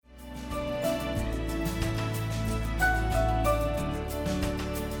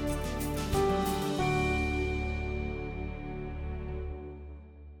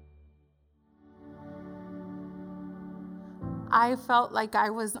I felt like I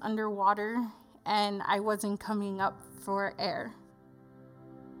was underwater and I wasn't coming up for air.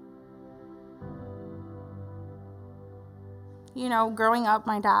 You know, growing up,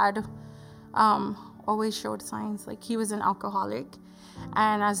 my dad always showed signs like he was an alcoholic.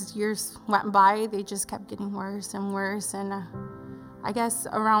 And as years went by, they just kept getting worse and worse. And I guess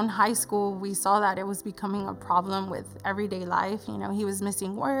around high school, we saw that it was becoming a problem with everyday life. You know, he was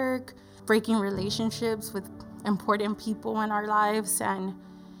missing work, breaking relationships with important people in our lives, and,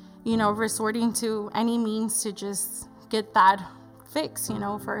 you know, resorting to any means to just get that fix, you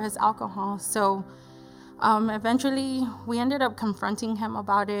know, for his alcohol. So eventually we ended up confronting him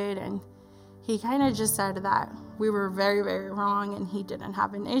about it, and he kind of just said that we were very, very wrong and he didn't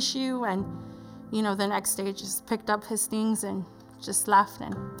have an issue. And, you know, the next day just picked up his things and just left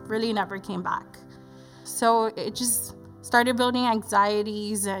and really never came back. So it just started building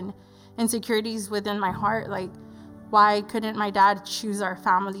anxieties and insecurities within my heart. Like, why couldn't my dad choose our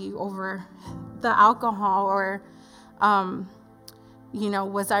family over the alcohol? Or, you know,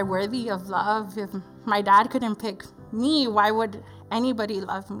 was I worthy of love? If my dad couldn't pick me, why would anybody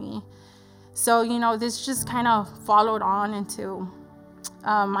love me? So, you know, this just kind of followed on into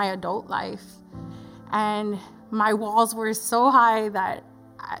my adult life. And my walls were so high that,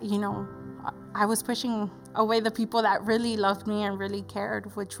 you know, I was pushing away the people that really loved me and really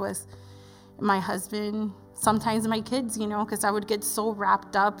cared, which was my husband, sometimes my kids, you know, because I would get so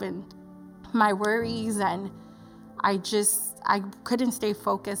wrapped up in my worries, and I couldn't stay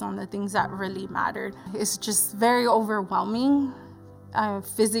focused on the things that really mattered. It's just very overwhelming.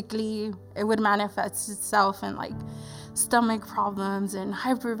 Physically, it would manifest itself in like stomach problems and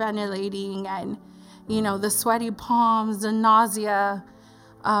hyperventilating and, you know, the sweaty palms, the nausea,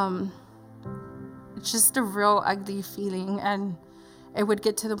 just a real ugly feeling. And it would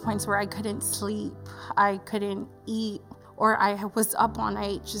get to the points where I couldn't sleep, I couldn't eat, or I was up all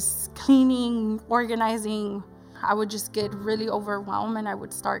night just cleaning, organizing. I would just get really overwhelmed and I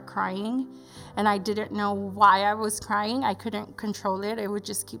would start crying. And I didn't know why I was crying. I couldn't control it. It would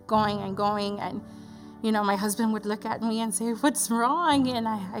just keep going and going. And, you know, my husband would look at me and say, "What's wrong?" And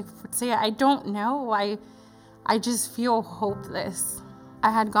I would say, "I don't know. I just feel hopeless."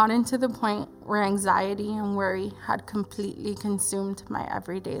 I had gotten to the point where anxiety and worry had completely consumed my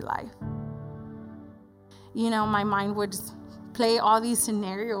everyday life. You know, my mind would play all these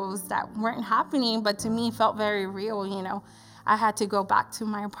scenarios that weren't happening, but to me felt very real. You know, I had to go back to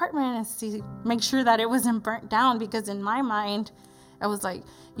my apartment and make sure that it wasn't burnt down, because in my mind, it was like,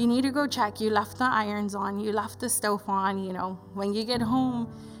 you need to go check. You left the irons on, you left the stove on, you know, when you get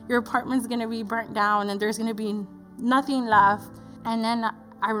home, your apartment's gonna be burnt down and there's gonna be nothing left. And then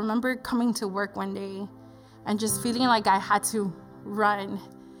I remember coming to work one day and just feeling like I had to run.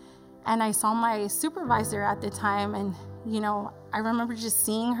 And I saw my supervisor at the time, and, you know, I remember just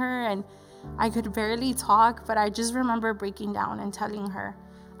seeing her, and I could barely talk, but I just remember breaking down and telling her,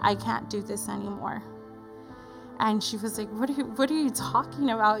 "I can't do this anymore." And she was like, what are you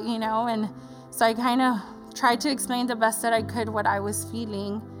talking about, you know? And so I kind of tried to explain the best that I could what I was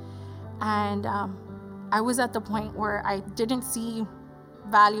feeling. And I was at the point where I didn't see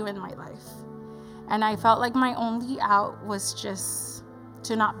value in my life. And I felt like my only out was just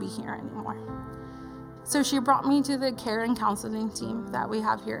to not be here anymore. So she brought me to the care and counseling team that we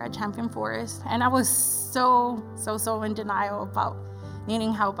have here at Champion Forest. And I was so in denial about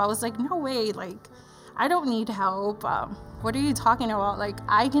needing help. I was like, no way, like, I don't need help. What are you talking about? Like,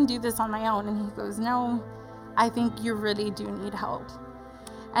 I can do this on my own. And he goes, no, I think you really do need help.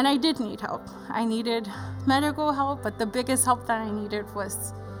 And I did need help. I needed medical help, but the biggest help that I needed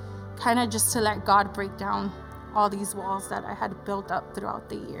was kind of just to let God break down all these walls that I had built up throughout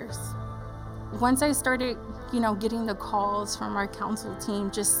the years. Once I started, you know, getting the calls from our council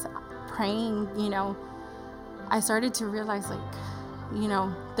team, just praying, you know, I started to realize, like, you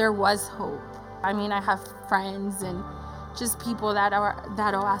know, there was hope. I mean, I have friends and just people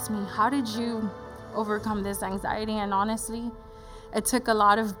that'll ask me, how did you overcome this anxiety? And honestly, it took a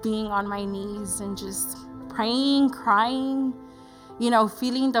lot of being on my knees and just praying, crying, you know,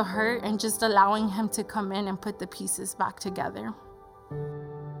 feeling the hurt and just allowing him to come in and put the pieces back together.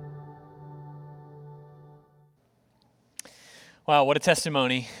 Wow, what a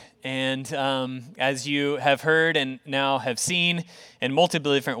testimony. And as you have heard and now have seen in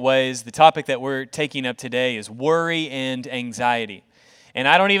multiple different ways, the topic that we're taking up today is worry and anxiety. And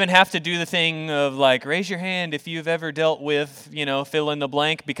I don't even have to do the thing of like, raise your hand if you've ever dealt with, you know, fill in the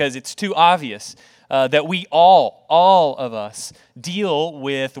blank, because it's too obvious that we all of us deal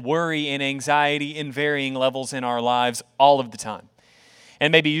with worry and anxiety in varying levels in our lives all of the time.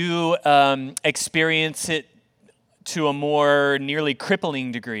 And maybe you experience it to a more nearly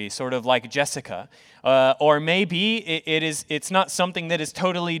crippling degree, sort of like Jessica. Or maybe it's not something that is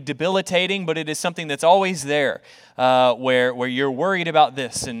totally debilitating, but it is something that's always there, where you're worried about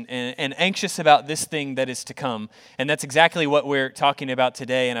this and anxious about this thing that is to come. And that's exactly what we're talking about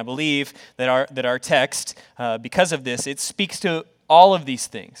today. And I believe that our text, because of this, it speaks to all of these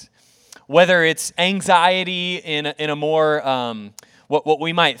things. Whether it's anxiety in a more what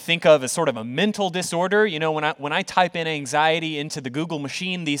we might think of as sort of a mental disorder. You know, when I type in anxiety into the Google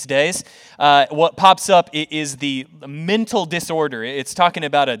machine these days, what pops up is the mental disorder. It's talking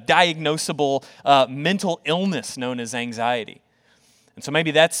about a diagnosable mental illness known as anxiety. And so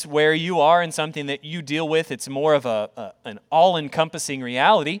maybe that's where you are and something that you deal with. It's more of an all-encompassing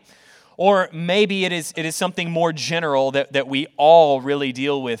reality. Or maybe it is something more general that we all really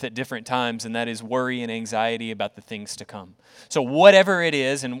deal with at different times, and that is worry and anxiety about the things to come. So whatever it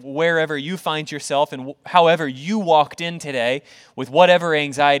is and wherever you find yourself and however you walked in today with whatever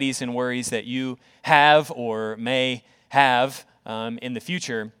anxieties and worries that you have or may have in the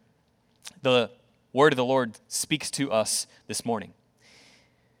future, the word of the Lord speaks to us this morning.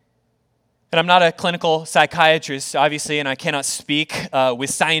 And I'm not a clinical psychiatrist, obviously, and I cannot speak with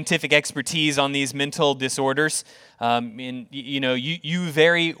scientific expertise on these mental disorders. You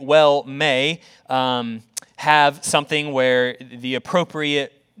very well may have something where the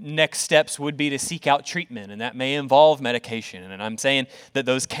appropriate next steps would be to seek out treatment, and that may involve medication. And I'm saying that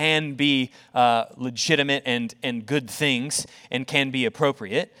those can be legitimate and good things and can be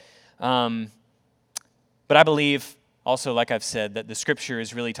appropriate. But I believe also, like I've said, that the Scripture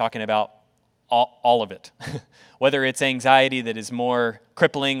is really talking about all of it, whether it's anxiety that is more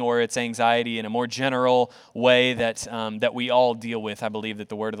crippling or it's anxiety in a more general way that we all deal with. I believe that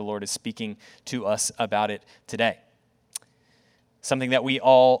the word of the Lord is speaking to us about it today. Something that we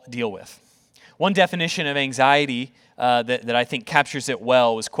all deal with. One definition of anxiety that I think captures it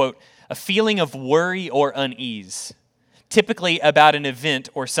well was, quote, a feeling of worry or unease, typically about an event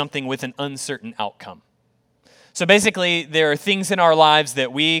or something with an uncertain outcome. So basically, there are things in our lives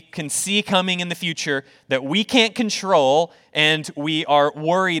that we can see coming in the future that we can't control, and we are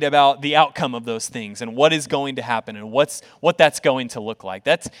worried about the outcome of those things and what is going to happen and what that's going to look like.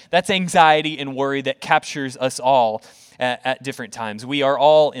 That's anxiety and worry that captures us all at different times. We are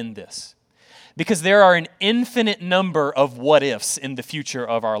all in this because there are an infinite number of what-ifs in the future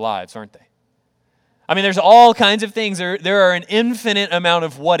of our lives, aren't they? I mean, there's all kinds of things. There are an infinite amount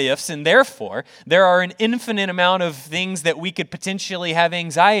of what-ifs, and therefore, there are an infinite amount of things that we could potentially have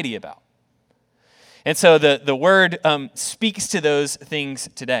anxiety about. And so the word speaks to those things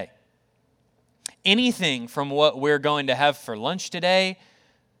today. Anything from what we're going to have for lunch today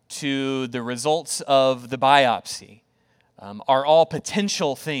to the results of the biopsy are all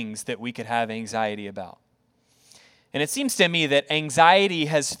potential things that we could have anxiety about. And it seems to me that anxiety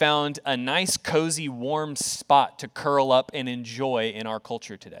has found a nice, cozy, warm spot to curl up and enjoy in our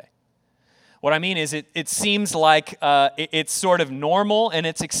culture today. What I mean is it seems like it's sort of normal and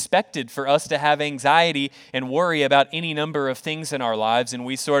it's expected for us to have anxiety and worry about any number of things in our lives. And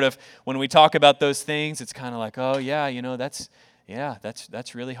we sort of, when we talk about those things, it's kind of like, oh yeah,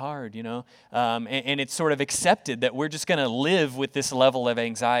 that's really hard, and it's sort of accepted that we're just going to live with this level of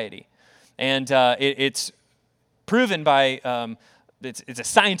anxiety. And it's proven by, it's a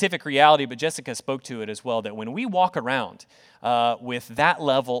scientific reality, but Jessica spoke to it as well, that when we walk around with that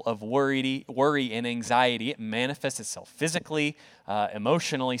level of worry and anxiety, it manifests itself physically,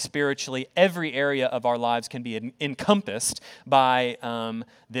 emotionally, spiritually. Every area of our lives can be encompassed by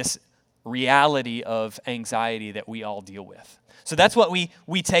this reality of anxiety that we all deal with. So that's what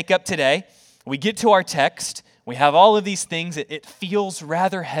we take up today. We get to our text. We have all of these things. It feels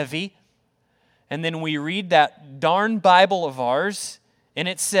rather heavy. And then we read that darn Bible of ours, and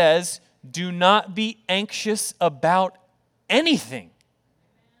it says, do not be anxious about anything.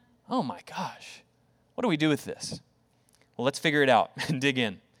 Oh my gosh. What do we do with this? Well, let's figure it out and dig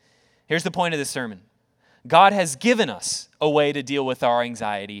in. Here's the point of this sermon. God has given us a way to deal with our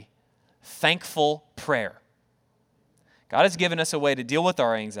anxiety, thankful prayer. God has given us a way to deal with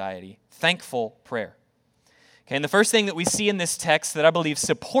our anxiety, thankful prayer. Okay, and the first thing that we see in this text that I believe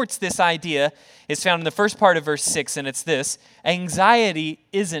supports this idea is found in the first part of verse 6, and it's this: anxiety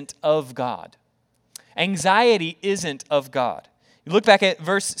isn't of God. Anxiety isn't of God. You look back at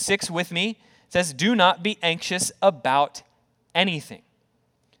verse 6 with me. It says, do not be anxious about anything.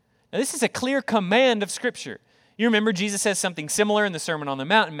 Now, this is a clear command of Scripture. You remember Jesus says something similar in the Sermon on the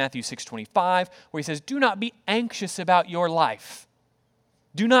Mount in Matthew 6:25, where he says, do not be anxious about your life.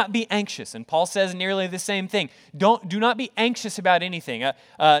 Do not be anxious. And Paul says nearly the same thing. Do not be anxious about anything.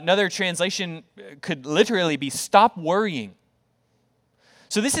 Another translation could literally be stop worrying.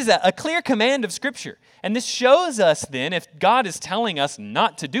 So this is a clear command of Scripture. And this shows us then, if God is telling us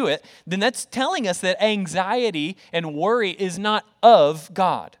not to do it, then that's telling us that anxiety and worry is not of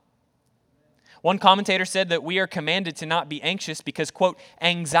God. One commentator said that we are commanded to not be anxious because, quote,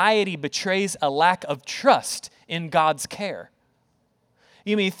 anxiety betrays a lack of trust in God's care.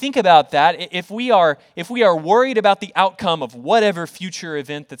 You mean, think about that. If we are worried about the outcome of whatever future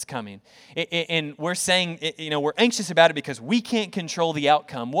event that's coming, and we're saying, we're anxious about it because we can't control the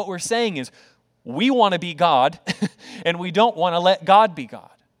outcome, what we're saying is we want to be God, and we don't want to let God be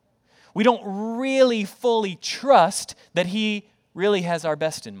God. We don't really fully trust that He really has our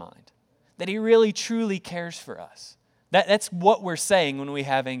best in mind, that He really truly cares for us. That's what we're saying when we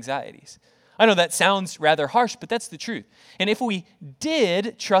have anxieties. I know that sounds rather harsh, but that's the truth. And if we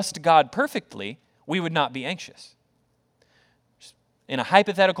did trust God perfectly, we would not be anxious. In a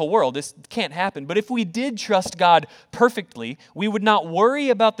hypothetical world, this can't happen, but if we did trust God perfectly, we would not worry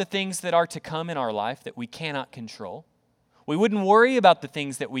about the things that are to come in our life that we cannot control. We wouldn't worry about the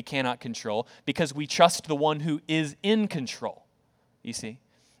things that we cannot control because we trust the one who is in control, you see.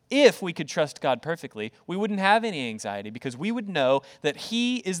 If we could trust God perfectly, we wouldn't have any anxiety because we would know that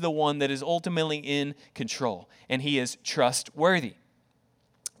He is the one that is ultimately in control and He is trustworthy.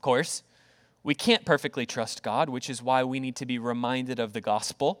 Of course, we can't perfectly trust God, which is why we need to be reminded of the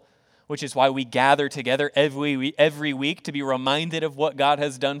gospel, which is why we gather together every week to be reminded of what God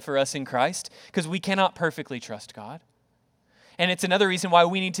has done for us in Christ, because we cannot perfectly trust God. And it's another reason why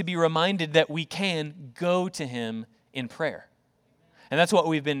we need to be reminded that we can go to Him in prayer. And that's what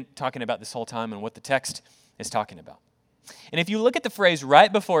we've been talking about this whole time and what the text is talking about. And if you look at the phrase right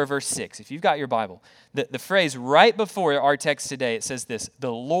before verse 6, if you've got your Bible, the phrase right before our text today, it says this,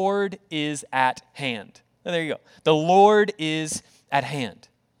 the Lord is at hand. Oh, there you go. The Lord is at hand.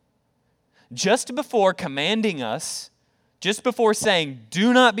 Just before commanding us, just before saying,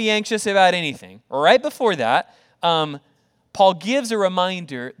 do not be anxious about anything, right before that, Paul gives a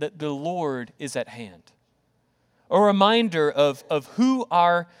reminder that the Lord is at hand. A reminder of who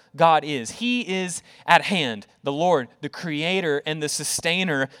our God is. He is at hand, the Lord, the creator and the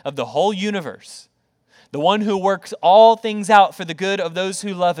sustainer of the whole universe. The one who works all things out for the good of those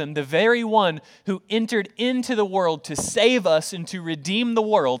who love Him. The very one who entered into the world to save us and to redeem the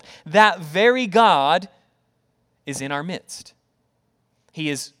world. That very God is in our midst. He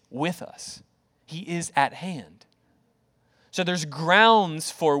is with us. He is at hand. So there's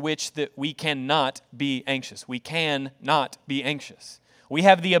grounds for which that we cannot be anxious. We cannot be anxious. We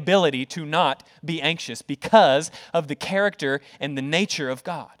have the ability to not be anxious because of the character and the nature of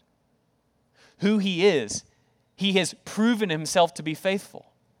God. Who He is, He has proven Himself to be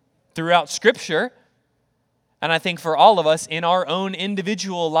faithful. Throughout Scripture, and I think for all of us in our own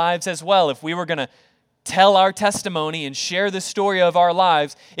individual lives as well, if we were going to tell our testimony and share the story of our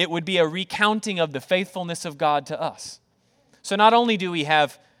lives, it would be a recounting of the faithfulness of God to us. So not only do we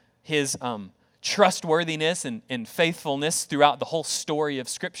have His trustworthiness and faithfulness throughout the whole story of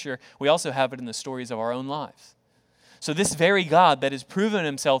Scripture, we also have it in the stories of our own lives. So this very God that has proven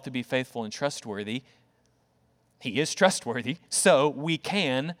Himself to be faithful and trustworthy, He is trustworthy, so we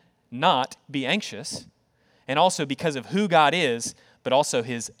can not be anxious. And also because of who God is, but also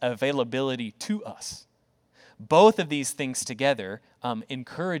His availability to us. Both of these things together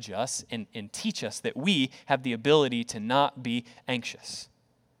encourage us and teach us that we have the ability to not be anxious.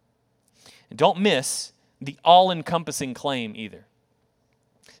 And don't miss the all-encompassing claim either.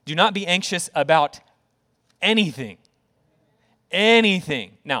 Do not be anxious about anything.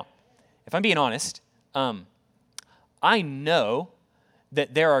 Anything. Now, if I'm being honest, I know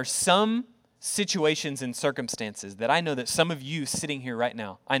that there are some situations and circumstances that I know that some of you sitting here right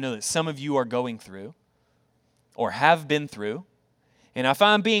now, I know that some of you are going through or have been through. And if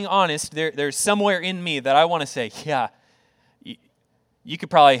I'm being honest, there's somewhere in me that I want to say, yeah, you could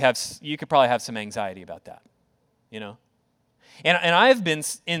probably have some anxiety about that, you know? And I've been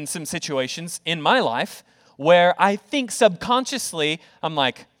in some situations in my life where I think subconsciously, I'm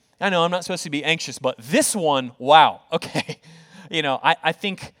like, I know I'm not supposed to be anxious, but this one, wow, okay. You know, I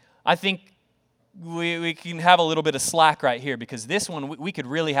think we can have a little bit of slack right here because this one, we could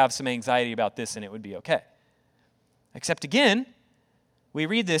really have some anxiety about this and it would be okay. Except again, we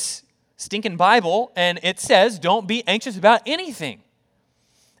read this stinking Bible and it says, don't be anxious about anything.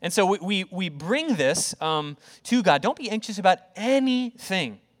 And so we bring this to God. Don't be anxious about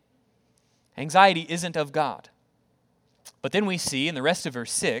anything. Anxiety isn't of God. But then we see in the rest of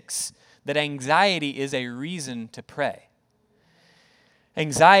verse 6 that anxiety is a reason to pray.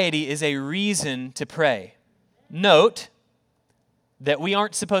 Anxiety is a reason to pray. Note that we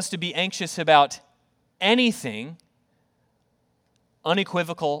aren't supposed to be anxious about anything,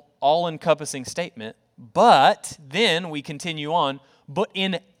 unequivocal, all-encompassing statement, but then we continue on, but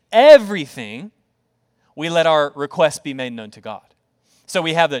in everything, we let our requests be made known to God. So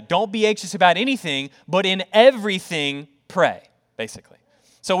we have the don't be anxious about anything, but in everything, pray, basically.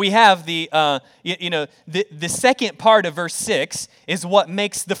 So we have the second part of verse 6 is what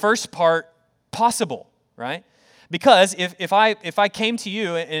makes the first part possible, right? Because if I came to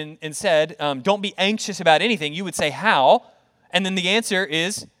you and said, don't be anxious about anything, you would say, how? And then the answer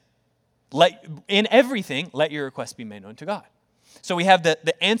is, in everything, let your request be made known to God. So we have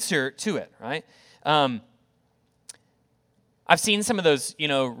the answer to it, right? I've seen some of those,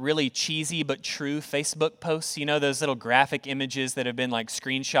 really cheesy but true Facebook posts, those little graphic images that have been like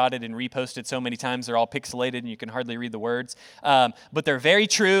screenshotted and reposted so many times, they're all pixelated and you can hardly read the words. But they're very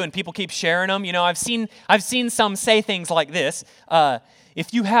true and people keep sharing them. I've seen some say things like this.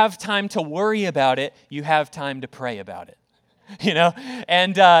 If you have time to worry about it, you have time to pray about it.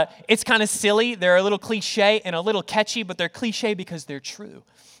 And it's kind of silly. They're a little cliche and a little catchy, but they're cliche because they're true.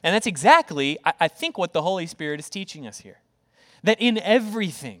 And that's exactly, I think, what the Holy Spirit is teaching us here. That in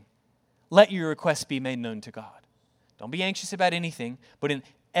everything, let your requests be made known to God. Don't be anxious about anything, but in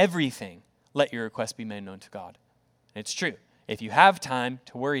everything, let your requests be made known to God. And it's true. If you have time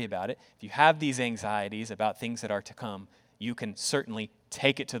to worry about it, if you have these anxieties about things that are to come, you can certainly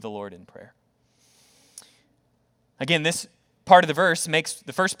take it to the Lord in prayer. Again, this part of the verse makes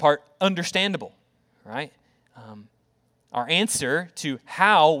the first part understandable, right? Our answer to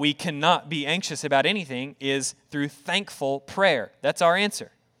how we cannot be anxious about anything is through thankful prayer. That's our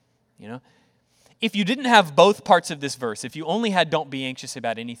answer. If you didn't have both parts of this verse, if you only had don't be anxious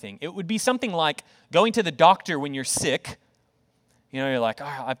about anything, it would be something like going to the doctor when you're sick. You're like,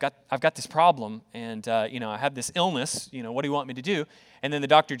 I've got this problem, and I have this illness. What do you want me to do? And then the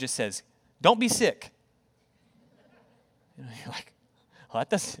doctor just says, don't be sick. You're like, well,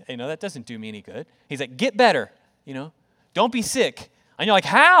 that doesn't do me any good. He's like, get better. Don't be sick. And you're like,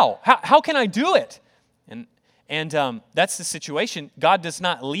 how? How can I do it? And that's the situation. God does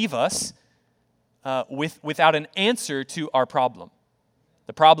not leave us without an answer to our problem.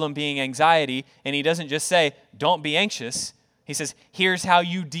 The problem being anxiety, and he doesn't just say, don't be anxious. He says, here's how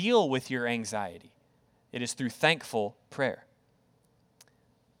you deal with your anxiety. It is through thankful prayer.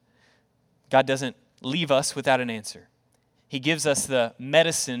 God doesn't leave us without an answer. He gives us the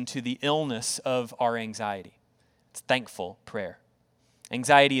medicine to the illness of our anxiety. It's thankful prayer.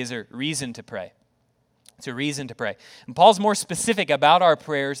 Anxiety is a reason to pray. It's a reason to pray. And Paul's more specific about our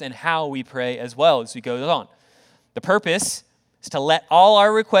prayers and how we pray as well as we go on. The purpose is to let all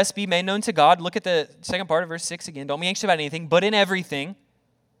our requests be made known to God. Look at the second part of verse 6 again. Don't be anxious about anything, but in everything,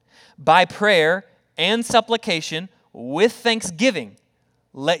 by prayer and supplication with thanksgiving,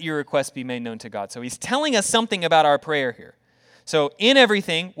 let your requests be made known to God. So he's telling us something about our prayer here. So in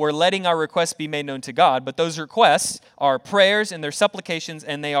everything, we're letting our requests be made known to God, but those requests are prayers and they're supplications,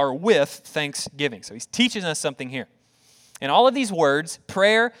 and they are with thanksgiving. So he's teaching us something here. And all of these words,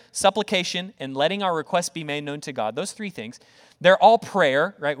 prayer, supplication, and letting our requests be made known to God, those three things, they're all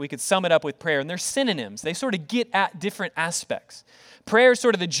prayer, right? We could sum it up with prayer, and they're synonyms. They sort of get at different aspects. Prayer is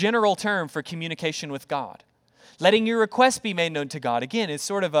sort of the general term for communication with God. Letting your request be made known to God, again, is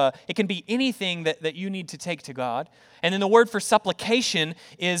sort of it can be anything that you need to take to God. And then the word for supplication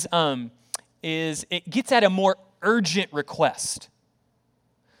is it gets at a more urgent request.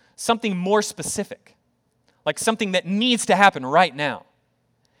 Something more specific. Like something that needs to happen right now.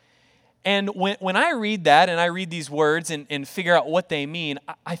 And when I read that and I read these words and figure out what they mean,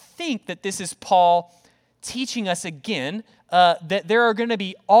 I think that this is Paul teaching us again that there are going to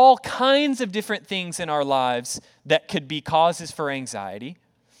be all kinds of different things in our lives that could be causes for anxiety.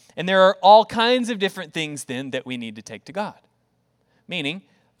 And there are all kinds of different things then that we need to take to God. Meaning,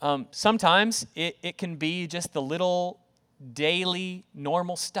 sometimes it can be just the little daily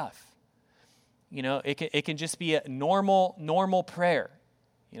normal stuff. It can just be a normal prayer.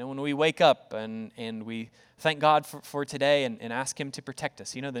 When we wake up and we thank God for today and ask Him to protect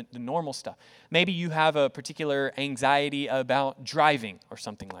us, the normal stuff. Maybe you have a particular anxiety about driving or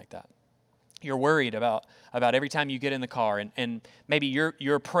something like that. You're worried about every time you get in the car, and maybe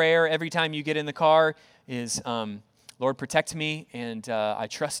your prayer every time you get in the car is, Lord, protect me, and I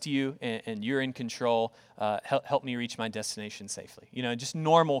trust you, and you're in control. Help me reach my destination safely. Just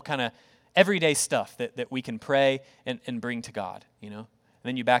normal kind of everyday stuff that we can pray and bring to God, And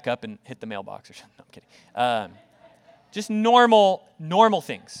then you back up and hit the mailbox or something. No, I'm kidding. Just normal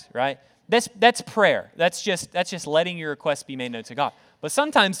things, right? That's prayer. That's just letting your request be made known to God. But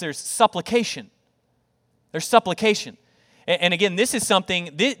sometimes there's supplication. There's supplication. And again, this is something,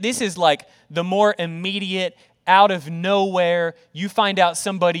 this is like the more immediate, out of nowhere, you find out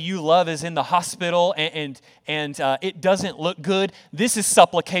somebody you love is in the hospital and it doesn't look good. This is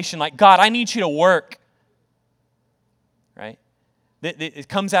supplication, like, God, I need you to work. Right? It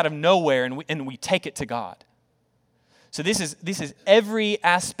comes out of nowhere and we take it to God. So this is every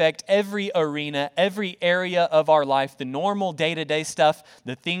aspect, every arena, every area of our life, the normal day-to-day stuff,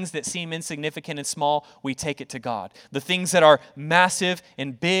 the things that seem insignificant and small, we take it to God. The things that are massive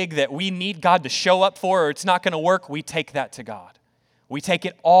and big that we need God to show up for or it's not going to work, we take that to God. We take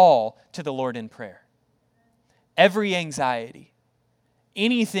it all to the Lord in prayer. Every anxiety,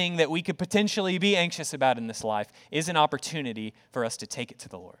 anything that we could potentially be anxious about in this life is an opportunity for us to take it to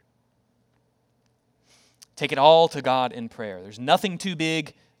the Lord. Take it all to God in prayer. There's nothing too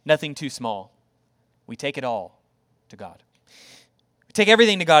big, nothing too small. We take it all to God. We take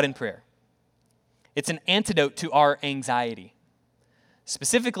everything to God in prayer. It's an antidote to our anxiety.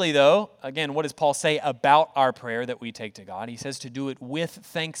 Specifically, though, again, what does Paul say about our prayer that we take to God? He says to do it with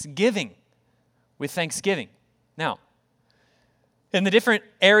thanksgiving. With thanksgiving. Now, in the different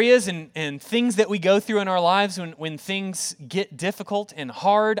areas and things that we go through in our lives when things get difficult and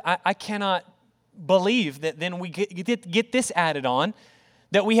hard, I cannot believe that then we get this added on,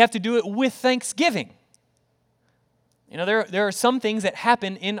 that we have to do it with thanksgiving. You know, there are some things that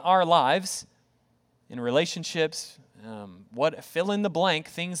happen in our lives, in relationships, fill in the blank,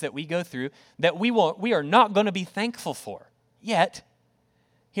 things that we go through that we are not going to be thankful for. Yet,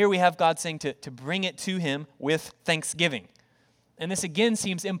 here we have God saying to bring it to Him with thanksgiving. And this again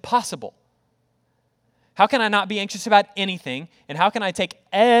seems impossible. How can I not be anxious about anything? And how can I take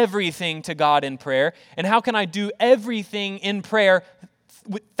everything to God in prayer? And how can I do everything in prayer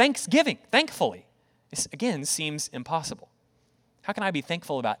with thanksgiving, thankfully? This, again, seems impossible. How can I be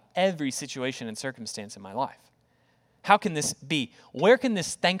thankful about every situation and circumstance in my life? How can this be? Where can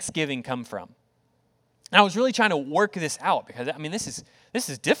this thanksgiving come from? And I was really trying to work this out because, I mean, this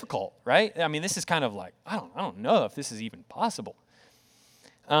is difficult, right? I mean, this is kind of like, I don't know if this is even possible.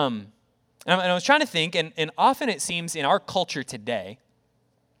 And I was trying to think, and often it seems in our culture today,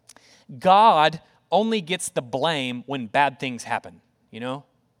 God only gets the blame when bad things happen, you know?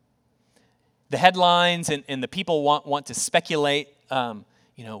 The headlines and the people want to speculate,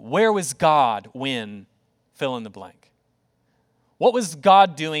 where was God when fill in the blank? What was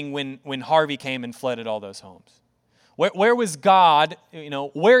God doing when Harvey came and flooded all those homes? Where was God,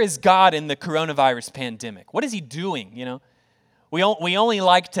 where is God in the coronavirus pandemic? What is He doing, We only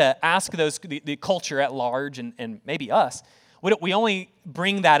like to ask the culture at large and maybe us. We only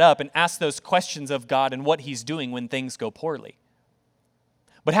bring that up and ask those questions of God and what He's doing when things go poorly.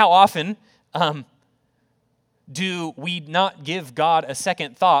 But how often do we not give God a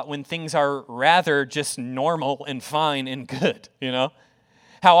second thought when things are rather just normal and fine and good,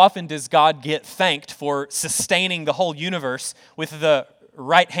 How often does God get thanked for sustaining the whole universe with the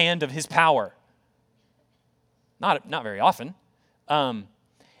right hand of His power? Not very often. And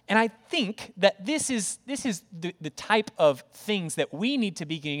I think that this is the type of things that we need to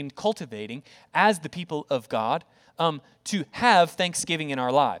begin cultivating as the people of God to have thanksgiving in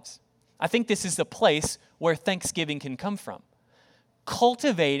our lives. I think this is the place where thanksgiving can come from.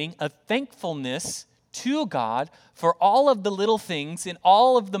 Cultivating a thankfulness to God for all of the little things in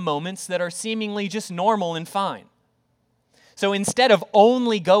all of the moments that are seemingly just normal and fine. So instead of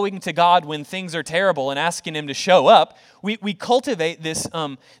only going to God when things are terrible and asking Him to show up, we cultivate this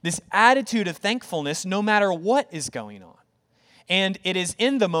attitude of thankfulness no matter what is going on. And it is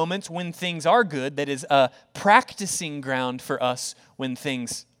in the moments when things are good that is a practicing ground for us when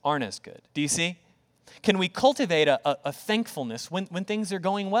things aren't as good. Do you see? Can we cultivate a thankfulness when things are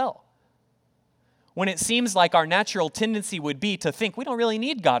going well? When it seems like our natural tendency would be to think we don't really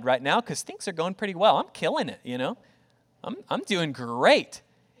need God right now because things are going pretty well. I'm killing it, I'm doing great.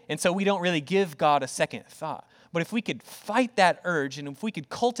 And so we don't really give God a second thought. But if we could fight that urge and if we could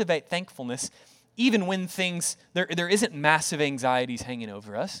cultivate thankfulness, even when things, there isn't massive anxieties hanging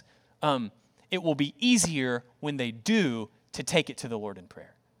over us, it will be easier when they do to take it to the Lord in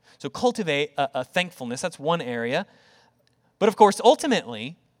prayer. So cultivate a thankfulness. That's one area. But of course,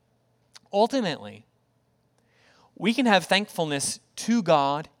 ultimately, we can have thankfulness to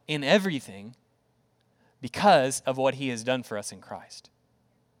God in everything because of what He has done for us in Christ.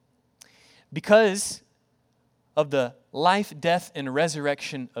 Because of the life, death, and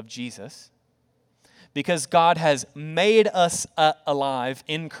resurrection of Jesus, because God has made us alive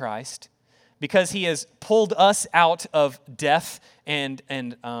in Christ, because He has pulled us out of death and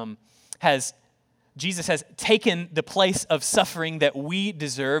Jesus has taken the place of suffering that we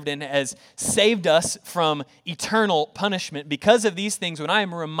deserved and has saved us from eternal punishment. Because of these things, when I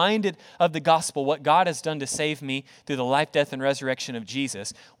am reminded of the gospel, what God has done to save me through the life, death, and resurrection of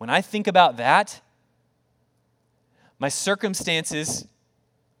Jesus, when I think about that, my circumstances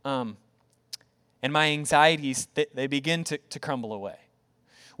and my anxieties, they begin to crumble away.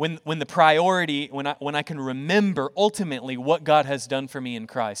 When the priority, when I can remember ultimately what God has done for me in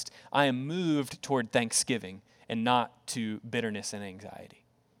Christ, I am moved toward thanksgiving and not to bitterness and anxiety.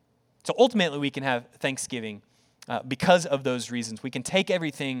 So ultimately we can have thanksgiving because of those reasons. We can take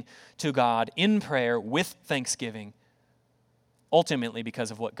everything to God in prayer with thanksgiving, ultimately because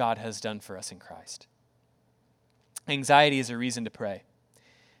of what God has done for us in Christ. Anxiety is a reason to pray.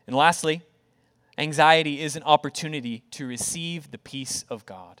 And lastly, anxiety is an opportunity to receive the peace of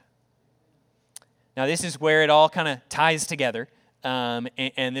God. Now, this is where it all kind of ties together,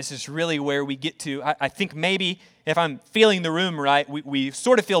 and this is really where we get to, I think maybe if I'm feeling the room right, we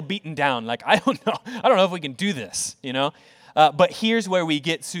sort of feel beaten down, like, I don't know if we can do this, you know? But here's where we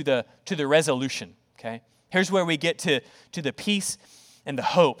get to the resolution, okay? Here's where we get to the peace and the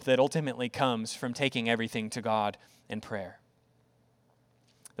hope that ultimately comes from taking everything to God in prayer.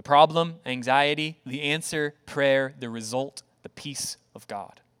 The problem, anxiety. The answer, prayer. The result, the peace of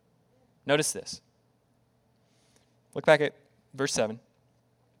God. Notice this. Look back at verse 7.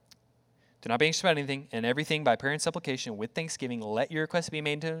 Do not be anxious about anything, and everything by prayer and supplication with thanksgiving, let your requests be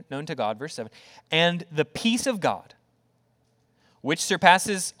made known to God. Verse 7. And the peace of God, which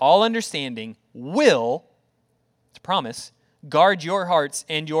surpasses all understanding, will, it's a promise, guard your hearts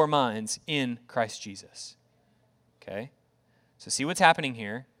and your minds in Christ Jesus. Okay? So see what's happening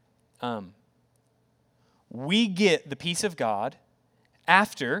here. We get the peace of God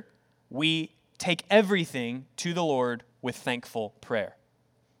after we take everything to the Lord with thankful prayer.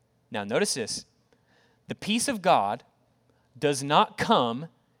 Now notice this. The peace of God does not come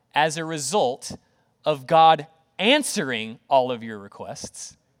as a result of God answering all of your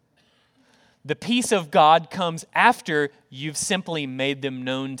requests. The peace of God comes after you've simply made them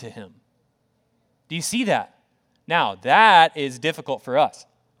known to Him. Do you see that? Now, that is difficult for us,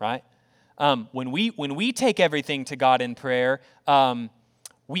 right? When we take everything to God in prayer,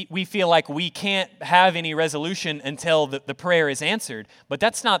 we feel like we can't have any resolution until the prayer is answered. But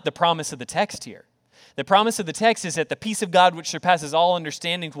that's not the promise of the text here. The promise of the text is that the peace of God, which surpasses all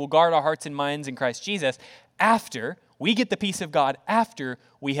understanding, will guard our hearts and minds in Christ Jesus after we get the peace of God, after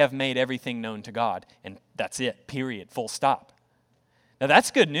we have made everything known to God. And that's it, period, full stop. Now,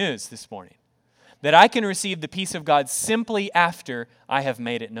 that's good news this morning. That I can receive the peace of God simply after I have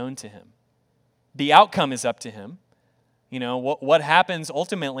made it known to Him. The outcome is up to Him. You know, what happens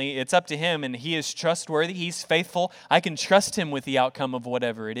ultimately, it's up to Him, and He is trustworthy, He's faithful. I can trust Him with the outcome of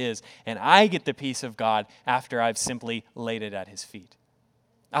whatever it is, and I get the peace of God after I've simply laid it at His feet.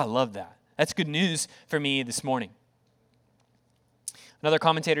 I love that. That's good news for me this morning. Another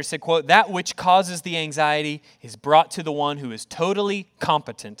commentator said, quote, "That which causes the anxiety is brought to the one who is totally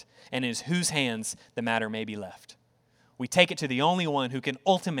competent and in whose hands the matter may be left." We take it to the only one who can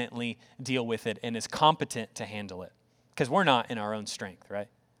ultimately deal with it and is competent to handle it, because we're not in our own strength, right?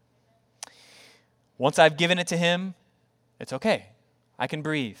 Once I've given it to Him, it's okay. I can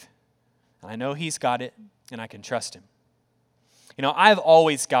breathe. I know He's got it, and I can trust Him. You know, I've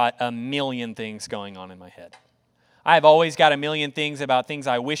always got a million things going on in my head. I've always got a million things about things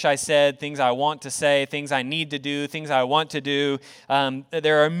I wish I said, things I want to say, things I need to do, things I want to do.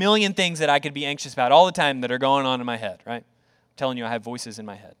 There are a million things that I could be anxious about all the time that are going on in my head, right? I'm telling you, I have voices in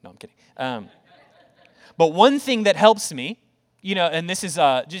my head. No, I'm kidding. But one thing that helps me, you know, and this is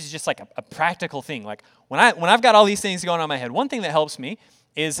just like a practical thing. Like when I've got all these things going on in my head, one thing that helps me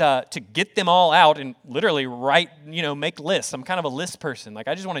is to get them all out and literally write, you know, make lists. I'm kind of a list person. Like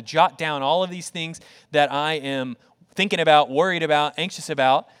I just want to jot down all of these things that I am thinking about, worried about, anxious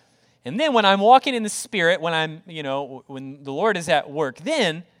about. And then when I'm walking in the Spirit, when when the Lord is at work,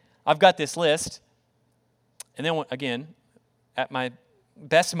 then I've got this list. And then again, at my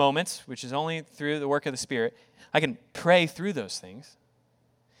best moments, which is only through the work of the Spirit, I can pray through those things.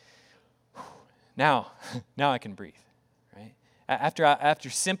 Now I can breathe, right? After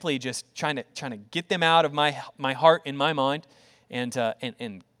simply just trying to get them out of my heart and my mind, and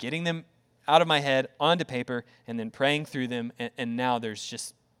getting them out of my head onto paper, and then praying through them, and now there's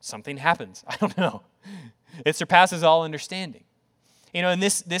just something happens. I don't know. It surpasses all understanding. You know, in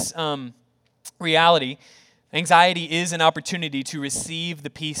this reality, anxiety is an opportunity to receive the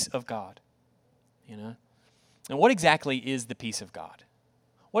peace of God. You know, and what exactly is the peace of God?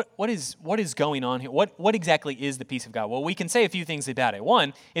 what is going on here? What exactly is the peace of God? Well, we can say a few things about it.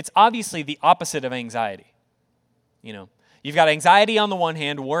 One, it's obviously the opposite of anxiety. You've got anxiety on the one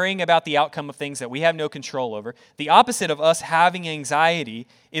hand, worrying about the outcome of things that we have no control over. The opposite of us having anxiety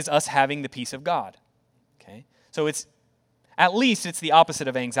is us having the peace of God. Okay? So at least it's the opposite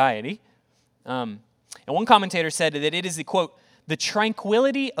of anxiety. And one commentator said that it is the, quote, the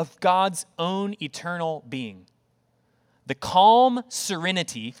tranquility of God's own eternal being. The calm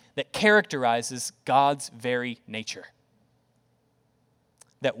serenity that characterizes God's very nature.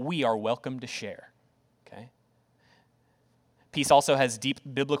 That we are welcome to share. Okay? Peace also has deep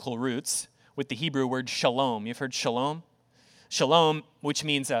biblical roots with the Hebrew word shalom. You've heard shalom? Shalom, which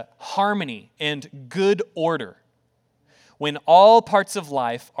means a harmony and good order. When all parts of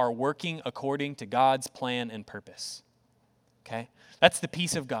life are working according to God's plan and purpose. Okay? That's the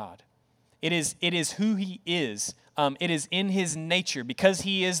peace of God. It is who He is. It is in His nature because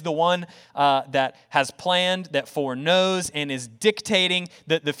He is the one that has planned, that foreknows, and is dictating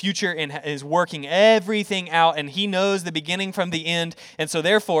the future and is working everything out, and He knows the beginning from the end, and so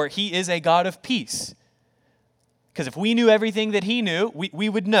therefore He is a God of peace. Because if we knew everything that He knew, we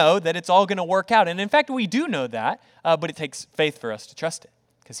would know that it's all going to work out. And in fact, we do know that, but it takes faith for us to trust it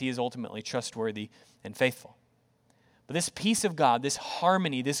because He is ultimately trustworthy and faithful. But this peace of God, this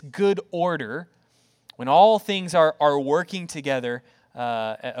harmony, this good order, when all things are working together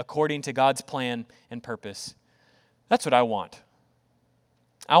according to God's plan and purpose, that's what I want.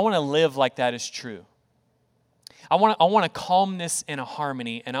 I want to live like that is true. I want a calmness and a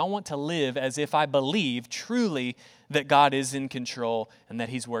harmony, and I want to live as if I believe truly that God is in control and that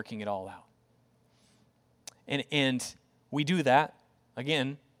He's working it all out. And we do that,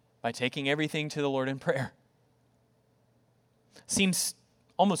 again, by taking everything to the Lord in prayer. Seems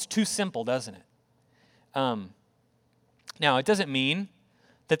almost too simple, doesn't it? Now, it doesn't mean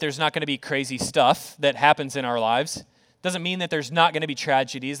that there's not going to be crazy stuff that happens in our lives. Doesn't mean that there's not going to be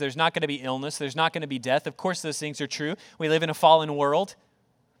tragedies, there's not going to be illness, there's not going to be death. Of course, those things are true. We live in a fallen world.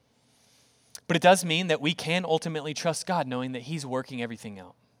 But it does mean that we can ultimately trust God, knowing that He's working everything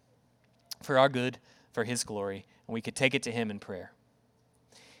out for our good, for His glory, and we could take it to Him in prayer.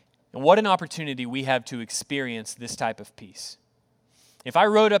 And what an opportunity we have to experience this type of peace. If I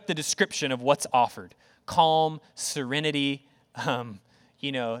wrote up the description of what's offered, calm, serenity, a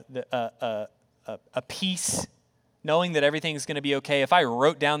peace, knowing that everything's going to be okay. If I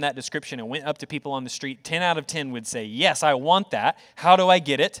wrote down that description and went up to people on the street, 10 out of 10 would say, yes, I want that. How do I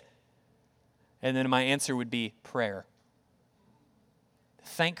get it? And then my answer would be prayer.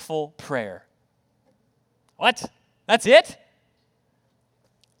 Thankful prayer. What? That's it?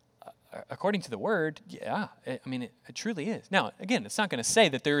 According to the Word, yeah, it truly is. Now, again, it's not going to say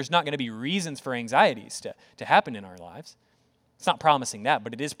that there's not going to be reasons for anxieties to happen in our lives. It's not promising that,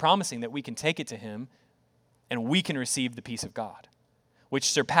 but it is promising that we can take it to Him and we can receive the peace of God,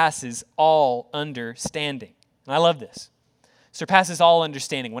 which surpasses all understanding. And I love this. Surpasses all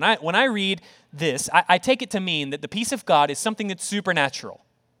understanding. When I read this, I take it to mean that the peace of God is something that's supernatural.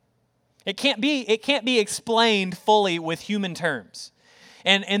 It can't be explained fully with human terms.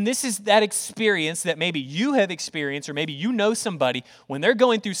 And this is that experience that maybe you have experienced, or maybe you know somebody when they're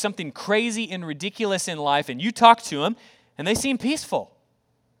going through something crazy and ridiculous in life, and you talk to them, and they seem peaceful.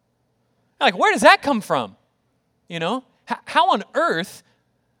 Like, where does that come from? How on earth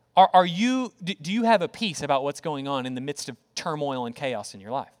do you have a peace about what's going on in the midst of turmoil and chaos in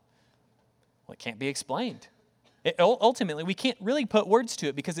your life? Well, it can't be explained. Ultimately, we can't really put words to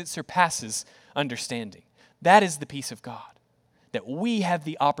it because it surpasses understanding. That is the peace of God that we have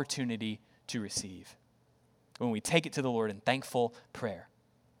the opportunity to receive when we take it to the Lord in thankful prayer.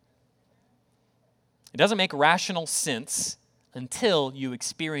 It doesn't make rational sense until you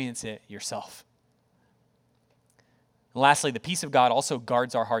experience it yourself. And lastly, the peace of God also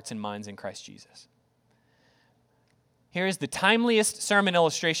guards our hearts and minds in Christ Jesus. Here is the timeliest sermon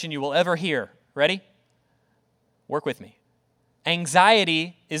illustration you will ever hear. Ready? Work with me.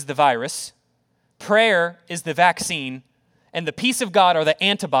 Anxiety is the virus, prayer is the vaccine, and the peace of God are the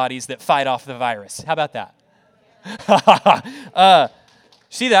antibodies that fight off the virus. How about that?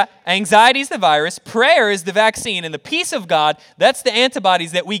 See that? Anxiety is the virus, prayer is the vaccine, and the peace of God, that's the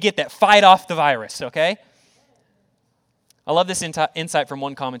antibodies that we get that fight off the virus, okay? I love this insight from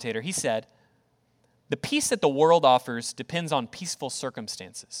one commentator. He said, the peace that the world offers depends on peaceful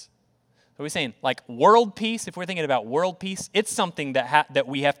circumstances. So we're saying, like world peace, if we're thinking about world peace, it's something that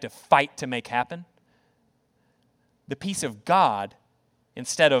we have to fight to make happen. The peace of God,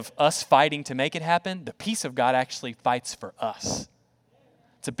 instead of us fighting to make it happen, the peace of God actually fights for us.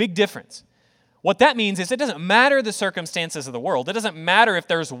 It's a big difference. What that means is it doesn't matter the circumstances of the world. It doesn't matter if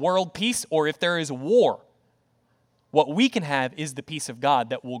there's world peace or if there is war. What we can have is the peace of God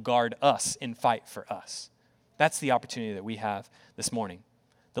that will guard us and fight for us. That's the opportunity that we have this morning.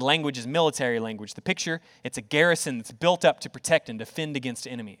 The language is military language. The picture, it's a garrison that's built up to protect and defend against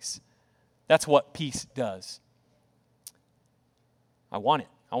enemies. That's what peace does. I want it.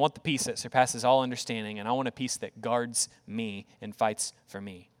 I want the peace that surpasses all understanding, and I want a peace that guards me and fights for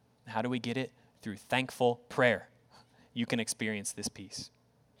me. How do we get it? Through thankful prayer. You can experience this peace.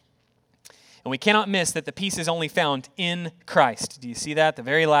 And we cannot miss that the peace is only found in Christ. Do you see that? The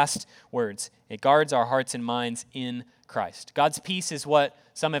very last words. It guards our hearts and minds in Christ. God's peace is what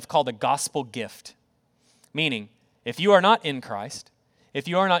some have called a gospel gift. Meaning, if you are not in Christ, if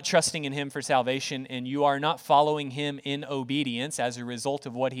you are not trusting in Him for salvation, and you are not following Him in obedience as a result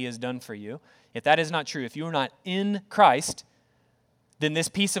of what He has done for you, if that is not true, if you are not in Christ, then this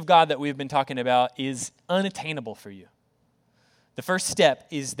peace of God that we've been talking about is unattainable for you. The first step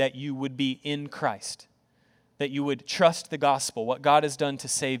is that you would be in Christ, that you would trust the gospel, what God has done to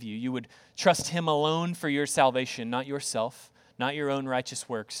save you. You would trust Him alone for your salvation, not yourself, not your own righteous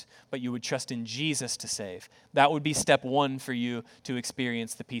works, but you would trust in Jesus to save. That would be step one for you to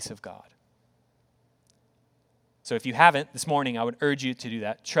experience the peace of God. So if you haven't, this morning, I would urge you to do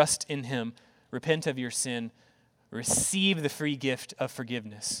that. Trust in Him, repent of your sin, receive the free gift of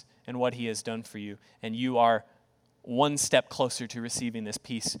forgiveness and what He has done for you, and you are one step closer to receiving this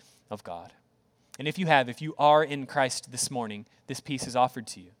peace of God. And if you are in Christ this morning, this peace is offered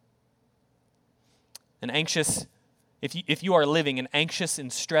to you. If you are living an anxious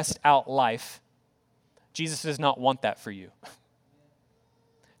and stressed out life, Jesus does not want that for you.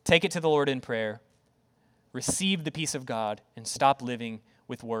 Take it to the Lord in prayer, receive the peace of God, and stop living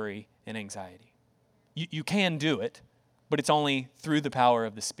with worry and anxiety. You can do it, but it's only through the power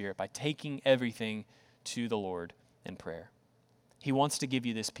of the Spirit, by taking everything to the Lord in prayer. He wants to give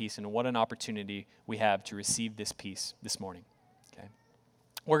you this peace, and what an opportunity we have to receive this peace this morning. Okay,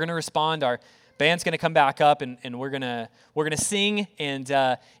 we're going to respond. Our band's going to come back up, and we're going to sing. And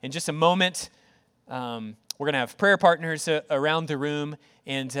in just a moment, we're going to have prayer partners around the room,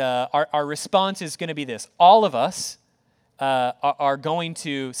 and our response is going to be this: all of us are going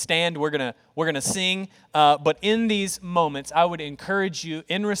to stand. We're gonna sing. But in these moments, I would encourage you,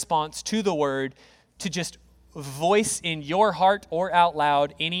 in response to the word, to just voice in your heart or out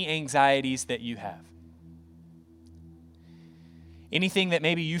loud any anxieties that you have. Anything that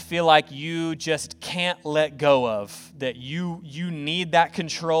maybe you feel like you just can't let go of, that you need that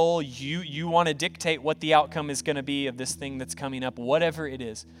control, you want to dictate what the outcome is going to be of this thing that's coming up, whatever it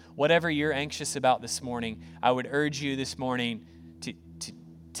is, whatever you're anxious about this morning, I would urge you this morning to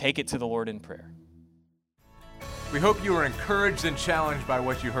take it to the Lord in prayer. We hope you were encouraged and challenged by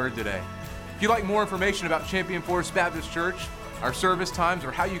what you heard today. If you'd like more information about Champion Forest Baptist Church, our service times,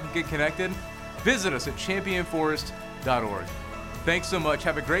 or how you can get connected, visit us at championforest.org. Thanks so much.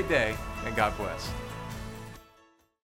 Have a great day, and God bless.